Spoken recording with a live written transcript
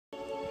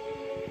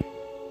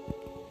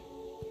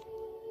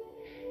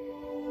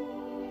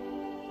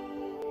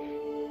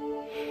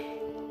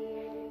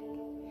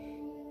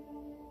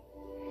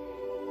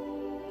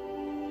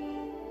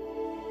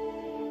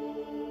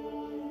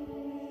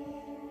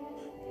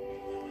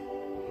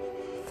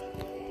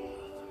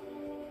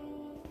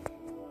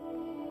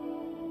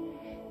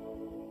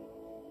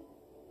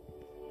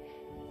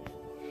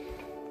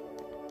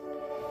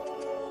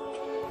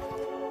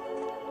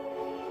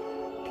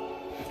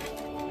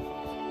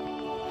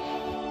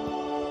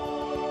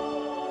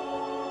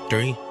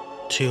3,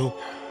 2,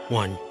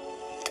 1.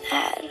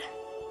 Dad.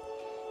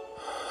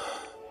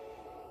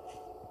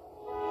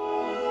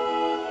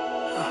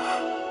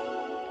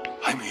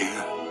 I'm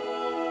here.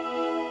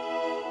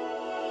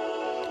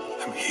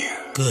 I'm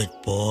here. Good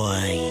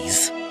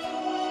boys.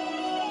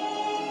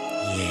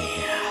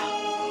 Yeah.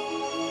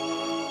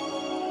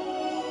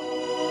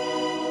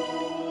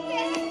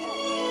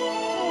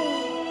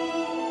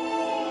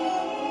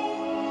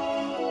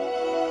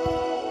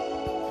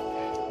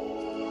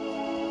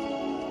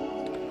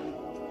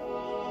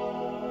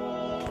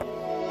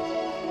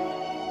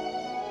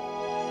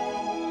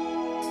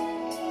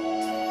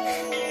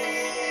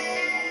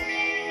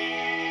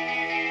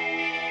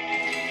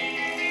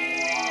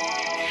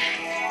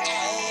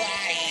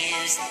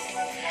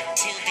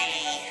 To be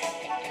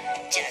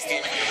just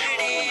an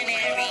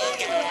ordinary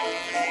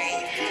guy.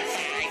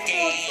 5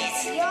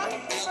 days a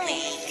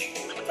week.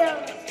 For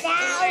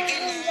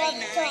thousands of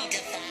times.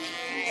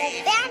 The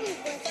Bambi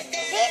was a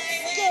bit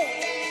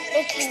scared.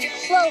 It came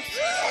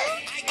closer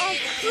and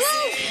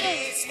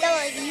closer. There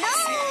was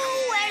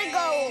nowhere to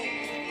go.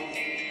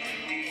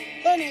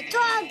 Then a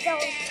dog that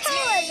was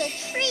tall as a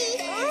tree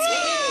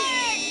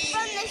ran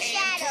from the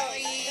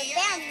shadows. The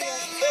Bambi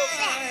was too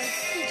fast.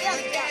 He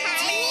jumped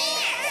behind me.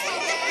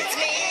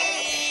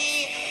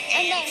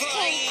 And then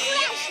came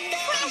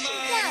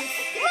crashing down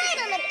right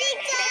on the big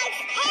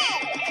dog's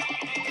head.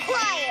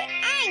 Quiet,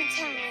 I'm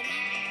telling.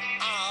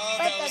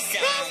 But the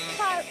best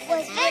part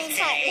was when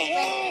Thumper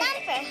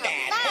helped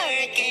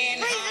lower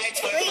the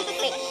tree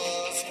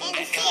and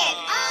scared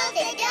all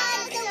the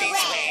dogs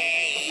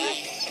away.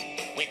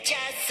 With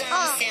just some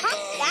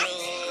simple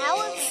that's how it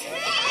was.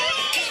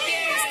 Keep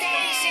your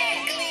station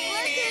clean.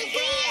 Look who's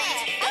here.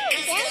 Oh,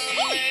 that's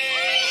me.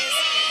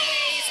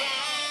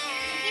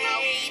 You know,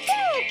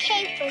 they're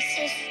okay for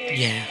sisters.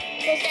 Yeah.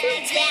 They're too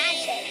bad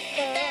for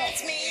girls.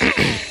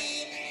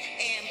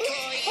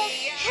 Oh,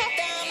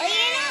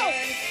 you know,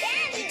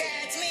 Bambi.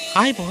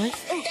 Hi, boy.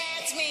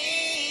 That's me,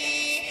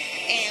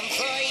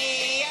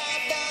 employee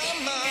of the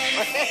month.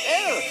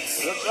 Well,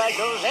 looks like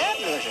those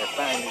antlers are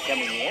finally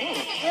coming in.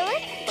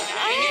 Really?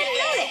 I didn't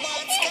notice.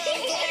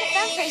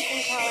 Thumper's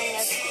been telling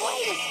us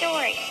quite a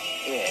story.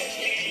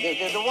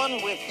 Yes. The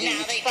one with the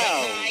Now they put my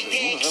thousands of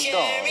picture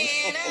dogs.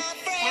 in a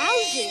frame.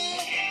 Thousands?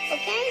 What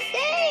can I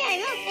say?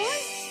 I'm a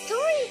born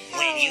storyteller.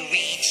 When you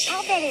reach,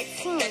 I'll bet it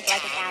seems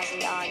like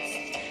 1,000 dogs.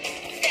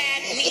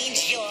 that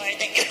means you're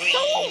the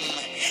cream.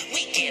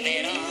 We give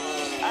it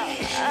all.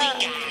 We got.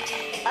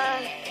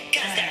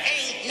 'Cause there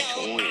ain't no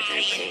I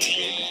in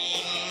team.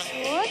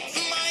 What's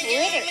Mind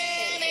Twitter? your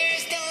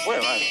manners, don't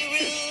Well, be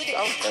rude.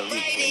 I'll tell you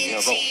when you're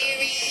older.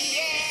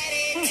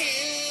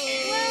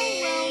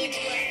 Well,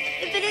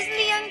 if it isn't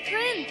the young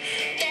prince.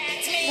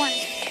 That's me. One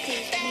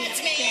day That's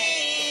we me. get.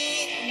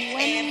 And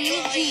when we do,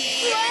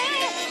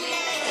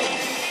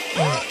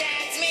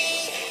 That's me.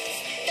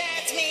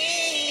 That's me.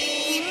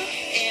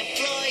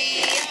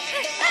 Employee of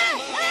the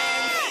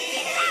month.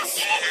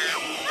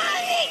 I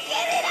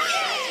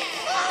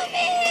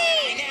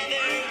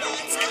never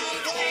once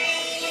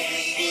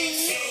complained.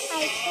 I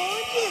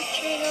told you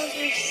turtles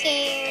were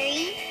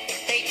scary.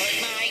 They put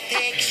my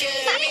picture in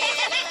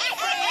a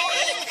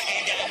frame,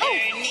 and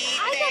underneath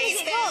I gotta they get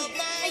spelled going.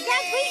 my My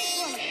dad's waiting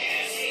for me.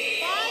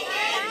 Bye,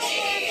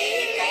 Bambi.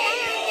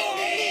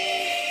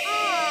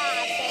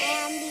 Aw,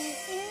 Bambi.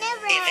 You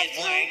never If had it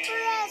time weren't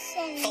for us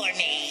anymore. for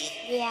me.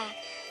 Yeah.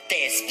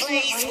 This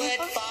place would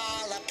wonderful?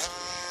 fall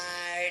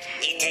apart.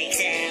 It takes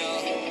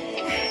out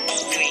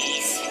all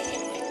grease.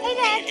 Hey,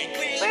 Dad.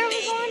 Where are we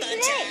going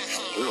today?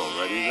 We're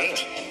already there.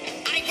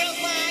 I broke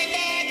my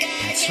back.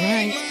 That's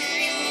right. My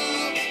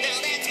all. Now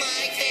that's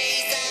my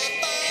face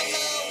up on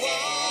the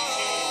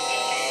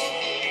wall.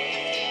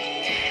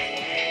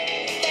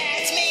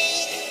 That's me.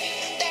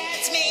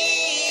 That's me.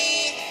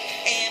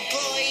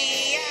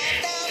 Employee of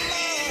the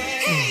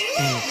month.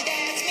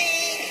 That's me.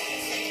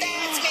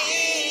 That's me.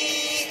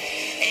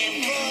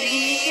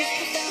 Employee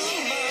of the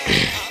month.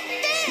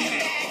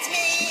 That's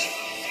me.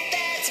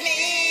 That's me.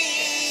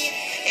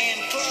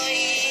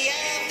 Employee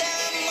of the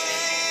month.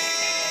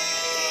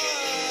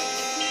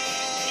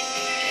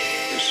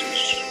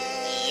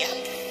 Yep,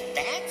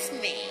 that's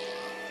me.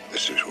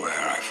 This is where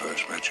I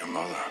first met your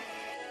mother.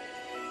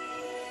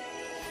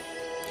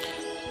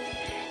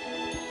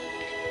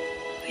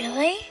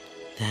 Really?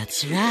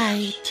 That's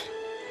right.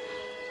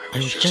 I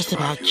was just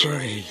about your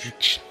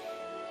age.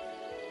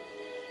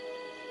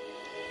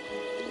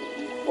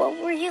 What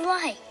were you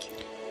like?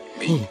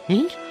 Me?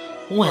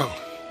 Well,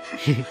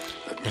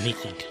 let me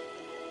think.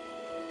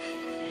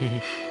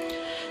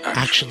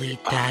 Actually,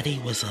 Daddy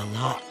was a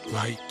lot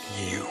like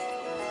you.